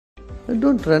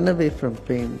Don't run away from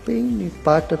pain. Pain is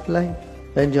part of life.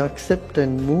 When you accept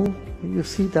and move, you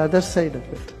see the other side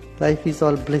of it. Life is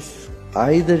all bliss.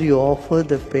 Either you offer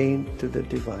the pain to the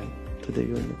divine, to the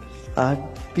universe, or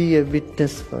be a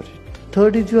witness for it.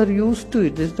 Third is you are used to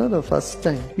it. It's not the first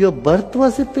time. Your birth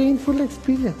was a painful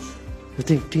experience. You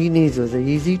think teenage was an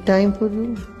easy time for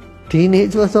you?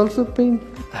 Teenage was also painful.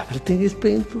 Everything is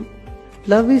painful.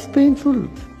 Love is painful.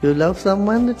 You love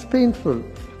someone, it's painful.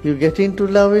 You get into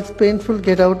love, it's painful.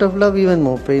 Get out of love, even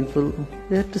more painful.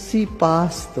 You have to see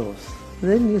past those.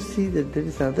 Then you see that there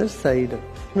is another side.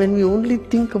 When we only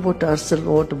think about ourselves,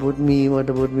 what about me, oh,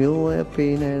 I have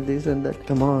pain, I have this and that.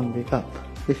 Come on, wake up.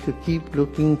 If you keep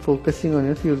looking, focusing on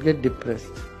it, you'll get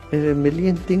depressed. There are a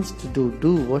million things to do.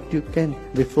 Do what you can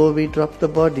before we drop the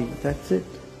body. That's it.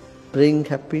 Bring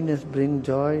happiness, bring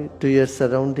joy to your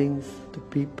surroundings, to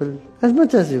people, as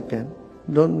much as you can.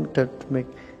 Don't have to make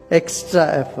extra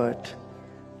effort.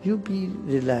 You be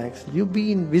relaxed. You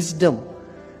be in wisdom.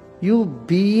 You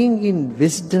being in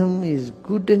wisdom is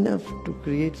good enough to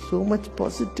create so much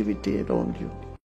positivity around you.